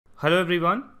Hello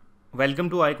everyone, welcome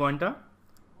to iQuanta.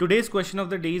 Today's question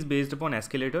of the day is based upon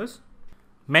escalators.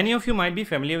 Many of you might be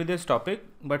familiar with this topic,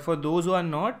 but for those who are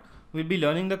not, we'll be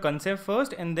learning the concept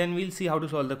first and then we'll see how to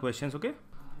solve the questions, okay?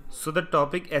 So the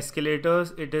topic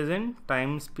escalators, it is in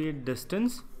time, speed,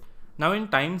 distance. Now in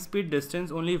time, speed,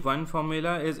 distance, only one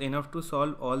formula is enough to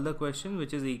solve all the questions,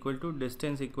 which is equal to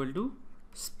distance equal to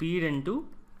speed into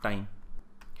time.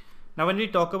 Now when we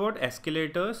talk about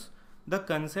escalators, the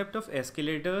concept of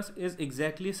escalators is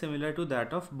exactly similar to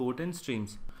that of boat and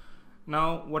streams.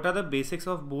 Now, what are the basics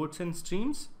of boats and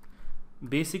streams?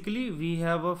 Basically, we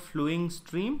have a flowing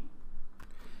stream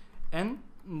and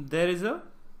there is a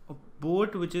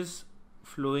boat which is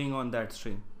flowing on that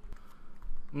stream.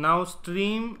 Now,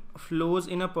 stream flows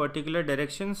in a particular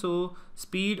direction, so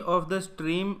speed of the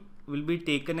stream will be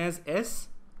taken as S.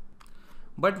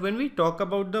 But when we talk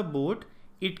about the boat,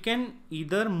 it can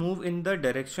either move in the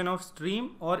direction of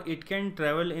stream or it can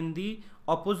travel in the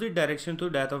opposite direction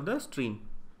to that of the stream.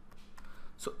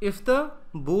 So if the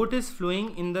boat is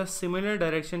flowing in the similar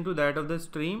direction to that of the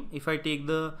stream, if I take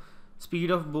the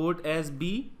speed of boat as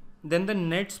B, then the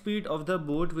net speed of the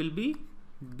boat will be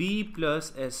B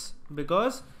plus S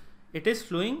because it is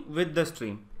flowing with the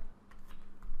stream.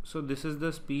 So this is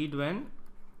the speed when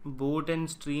boat and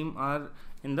stream are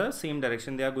in the same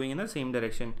direction, they are going in the same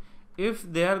direction. If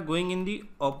they are going in the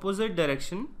opposite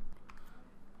direction,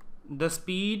 the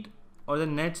speed or the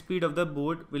net speed of the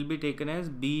boat will be taken as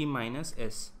B minus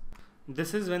S.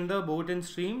 This is when the boat and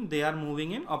stream, they are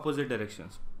moving in opposite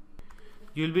directions.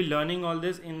 You will be learning all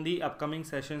this in the upcoming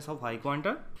sessions of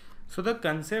iQuanta. So the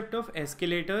concept of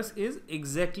escalators is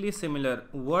exactly similar.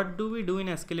 What do we do in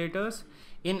escalators?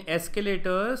 In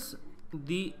escalators,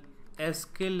 the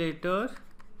escalator,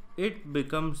 it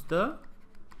becomes the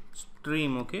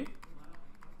stream, okay?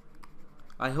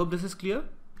 I hope this is clear.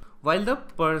 While the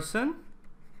person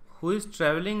who is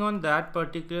traveling on that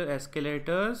particular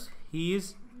escalators, he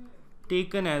is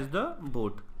taken as the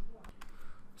boat.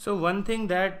 So one thing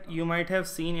that you might have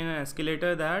seen in an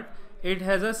escalator, that it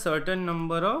has a certain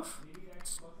number of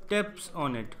steps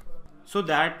on it. So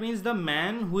that means the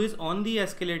man who is on the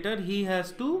escalator, he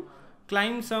has to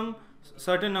climb some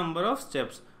certain number of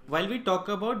steps. While we talk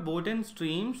about boat and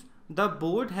streams, the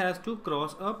boat has to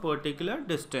cross a particular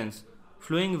distance,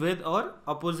 flowing with or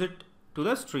opposite to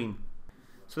the stream.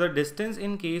 So the distance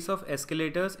in case of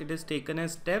escalators, it is taken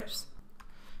as steps.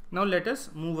 Now let us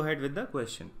move ahead with the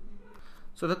question.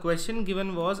 So the question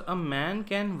given was, a man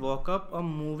can walk up a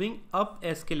moving up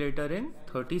escalator in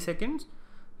 30 seconds.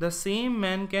 The same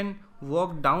man can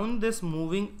walk down this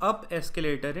moving up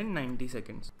escalator in 90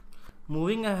 seconds.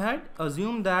 Moving ahead,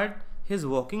 assume that his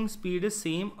walking speed is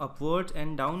same upwards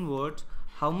and downwards.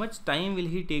 How much time will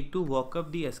he take to walk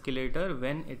up the escalator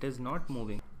when it is not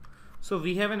moving? So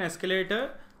we have an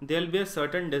escalator, there will be a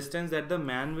certain distance that the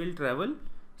man will travel.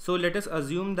 So let us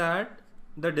assume that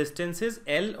the distance is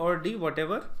L or D,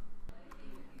 whatever.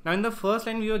 Now in the first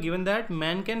line we were given that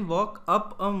man can walk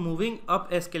up a moving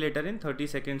up escalator in 30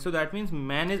 seconds. So that means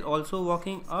man is also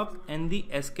walking up and the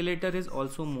escalator is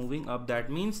also moving up.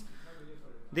 That means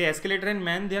the escalator and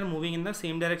man, they are moving in the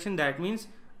same direction. That means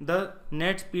the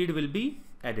net speed will be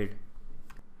added.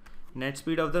 Net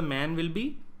speed of the man will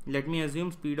be, let me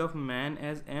assume speed of man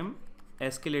as M,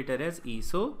 escalator as E.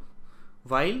 So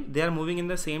while they are moving in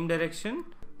the same direction,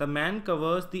 the man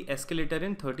covers the escalator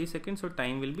in 30 seconds, so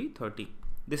time will be 30.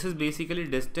 This is basically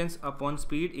distance upon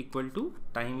speed equal to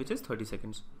time, which is 30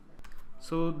 seconds.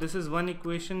 So this is one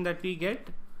equation that we get.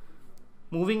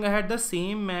 Moving ahead, the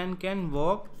same man can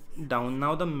walk down.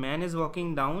 Now the man is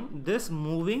walking down this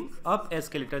moving up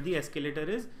escalator, the escalator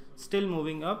is still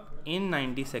moving up in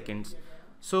 90 seconds.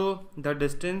 So the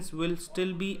distance will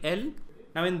still be L.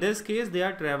 Now in this case, they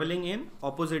are traveling in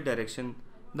opposite direction.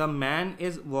 The man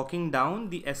is walking down,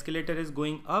 the escalator is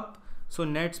going up. So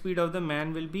net speed of the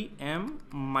man will be M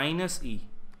minus E,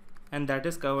 and that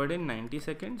is covered in 90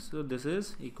 seconds. So this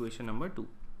is equation number 2.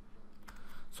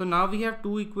 So now we have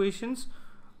two equations.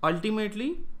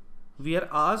 Ultimately, we are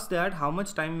asked that how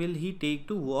much time will he take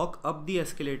to walk up the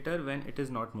escalator when it is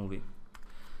not moving.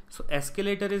 So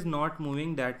escalator is not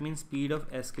moving, that means speed of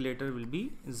escalator will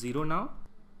be 0 now.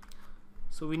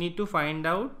 So we need to find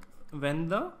out when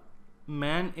the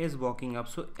man is walking up.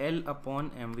 So L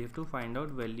upon M, we have to find out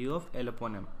value of L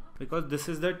upon M, because this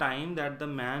is the time that the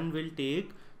man will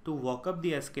take to walk up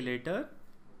the escalator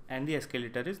and the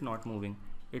escalator is not moving.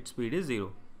 Its speed is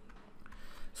 0.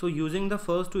 So using the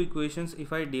first two equations,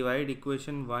 if I divide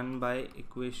equation 1 by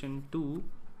equation 2,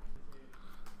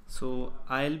 so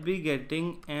I'll be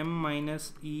getting M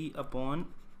minus E upon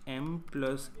m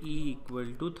plus e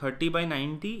equal to 30 by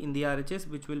 90 in the RHS,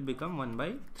 which will become 1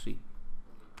 by 3.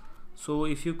 So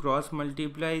if you cross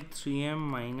multiply, 3m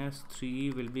minus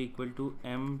 3 will be equal to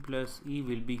m plus e,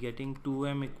 will be getting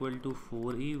 2m equal to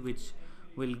 4e, which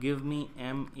will give me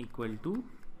m equal to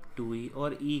 2e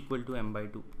or e equal to m by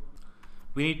 2.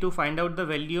 We need to find out the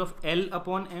value of L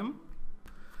upon m.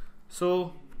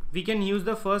 So we can use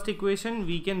the first equation.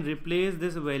 We can replace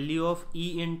this value of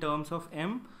e in terms of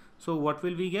m. So what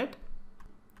will we get?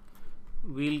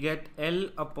 We'll get L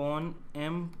upon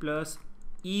m plus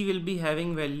e will be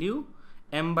having value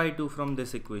m by 2 from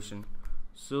this equation.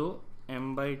 So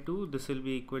m by 2, this will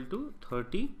be equal to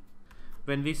 30.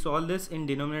 When we solve this in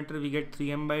denominator, we get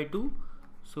 3m by 2.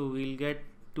 So we'll get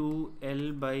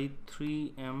 2L by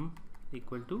 3m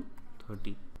equal to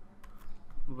 30.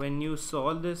 When you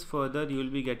solve this further, you will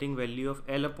be getting value of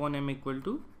L upon m equal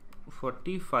to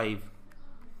 45.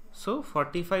 So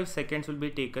 45 seconds will be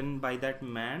taken by that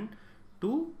man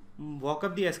to walk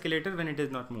up the escalator when it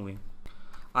is not moving.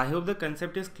 I hope the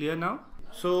concept is clear now.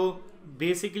 So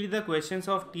basically the questions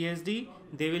of TSD,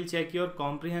 they will check your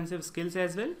comprehensive skills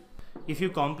as well. If you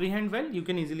comprehend well, you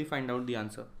can easily find out the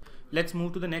answer. Let's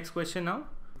move to the next question now.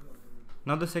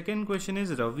 Now the second question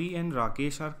is, Ravi and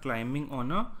Rakesh are climbing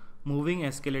on a moving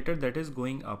escalator that is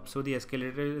going up. So the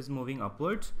escalator is moving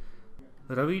upwards.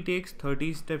 Ravi takes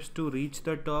 30 steps to reach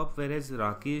the top, whereas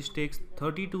Rakesh takes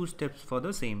 32 steps for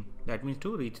the same. That means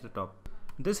to reach the top.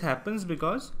 This happens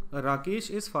because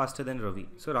Rakesh is faster than Ravi.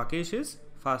 So Rakesh is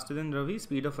faster than Ravi.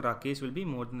 Speed of Rakesh will be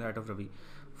more than that of Ravi.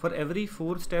 For every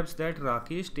 4 steps that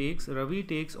Rakesh takes, Ravi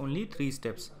takes only 3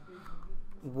 steps.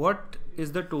 What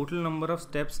is the total number of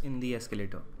steps in the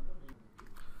escalator?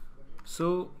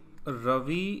 So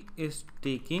Ravi is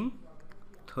taking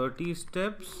 30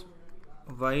 steps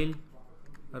while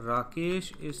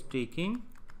Rakesh is taking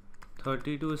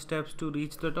 32 steps to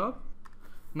reach the top.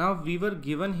 Now we were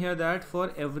given here that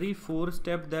for every 4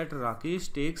 steps that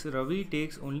Rakesh takes, Ravi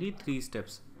takes only 3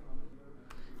 steps.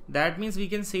 That means we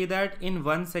can say that in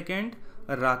 1 second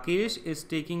Rakesh is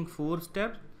taking 4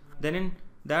 steps, then in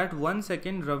that 1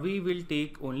 second Ravi will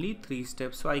take only 3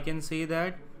 steps. So I can say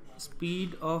that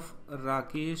speed of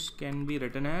Rakesh can be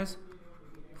written as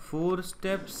 4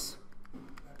 steps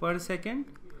per second,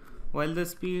 while the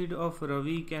speed of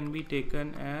Ravi can be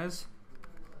taken as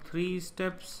 3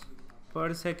 steps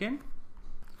per second.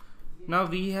 Now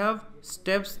we have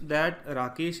steps that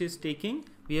Rakesh is taking,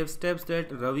 we have steps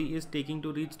that Ravi is taking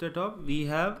to reach the top, we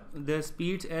have their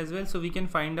speeds as well. So we can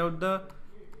find out the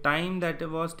time that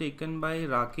was taken by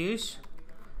Rakesh.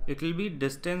 It will be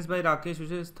distance by Rakesh,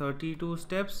 which is 32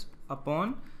 steps,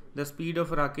 upon the speed of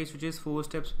Rakesh, which is 4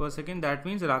 steps per second. That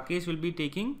means Rakesh will be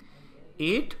taking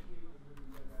 8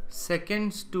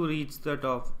 seconds to reach the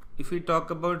top. If we talk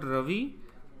about Ravi,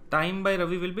 time by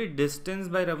Ravi will be distance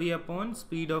by Ravi upon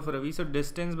speed of Ravi. So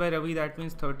distance by Ravi, that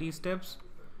means 30 steps,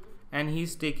 and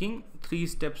he's taking 3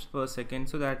 steps per second.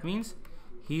 So that means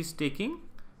he's taking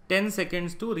 10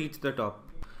 seconds to reach the top.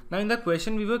 Now in the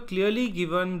question we were clearly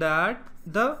given that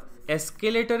the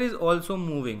escalator is also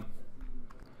moving.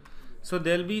 So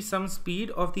there will be some speed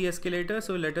of the escalator.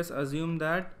 So let us assume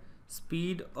that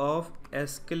speed of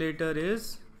escalator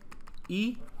is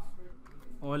E,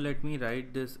 or let me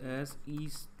write this as E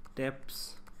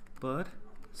steps per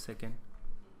second.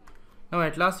 Now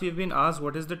at last we have been asked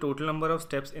what is the total number of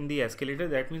steps in the escalator.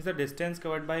 That means the distance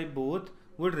covered by both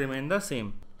would remain the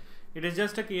same. It is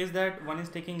just a case that one is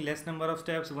taking less number of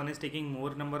steps, one is taking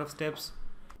more number of steps.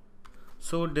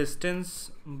 So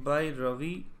distance by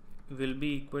Ravi will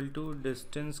be equal to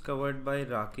distance covered by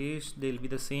Rakesh. They will be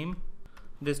the same.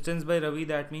 Distance by Ravi,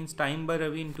 that means time by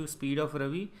Ravi into speed of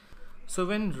Ravi. So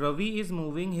when Ravi is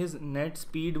moving, his net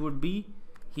speed would be,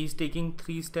 he's taking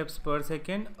 3 steps per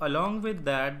second. Along with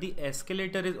that, the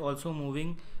escalator is also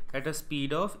moving at a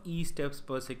speed of E steps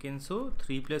per second. So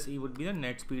 3 plus E would be the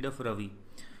net speed of Ravi.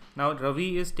 Now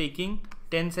Ravi is taking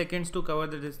 10 seconds to cover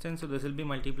the distance, so this will be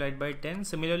multiplied by 10.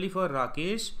 Similarly for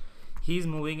Rakesh, he is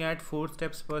moving at 4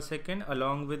 steps per second.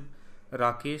 Along with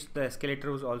Rakesh, the escalator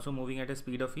was also moving at a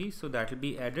speed of E, so that will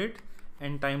be added,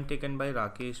 and time taken by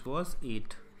Rakesh was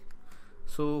 8.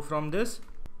 So from this,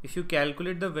 if you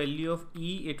calculate the value of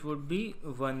E, it would be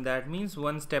 1. That means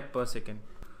 1 step per second.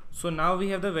 So now we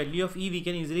have the value of E. We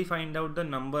can easily find out the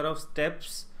number of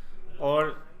steps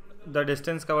or the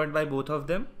distance covered by both of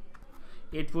them.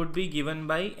 It would be given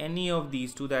by any of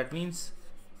these two. That means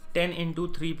 10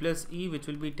 into 3 plus E, which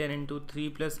will be 10 into 3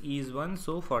 plus E is 1.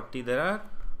 So 40. There are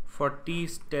 40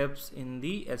 steps in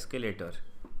the escalator.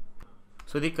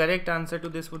 So the correct answer to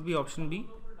this would be option B.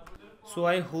 So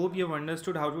I hope you have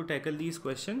understood how to tackle these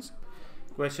questions.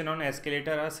 Question on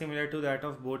escalator are similar to that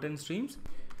of boat and streams.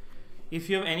 If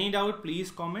you have any doubt, please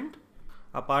comment.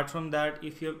 Apart from that,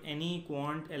 if you have any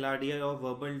quant, LRDI or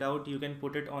verbal doubt, you can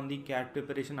put it on the CAT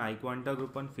preparation iQuanta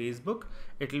group on Facebook.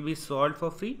 It will be solved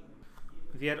for free.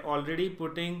 We are already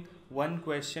putting one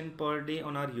question per day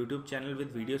on our YouTube channel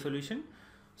with video solution.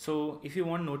 So if you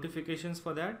want notifications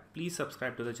for that, please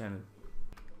subscribe to the channel.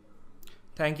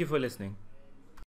 Thank you for listening.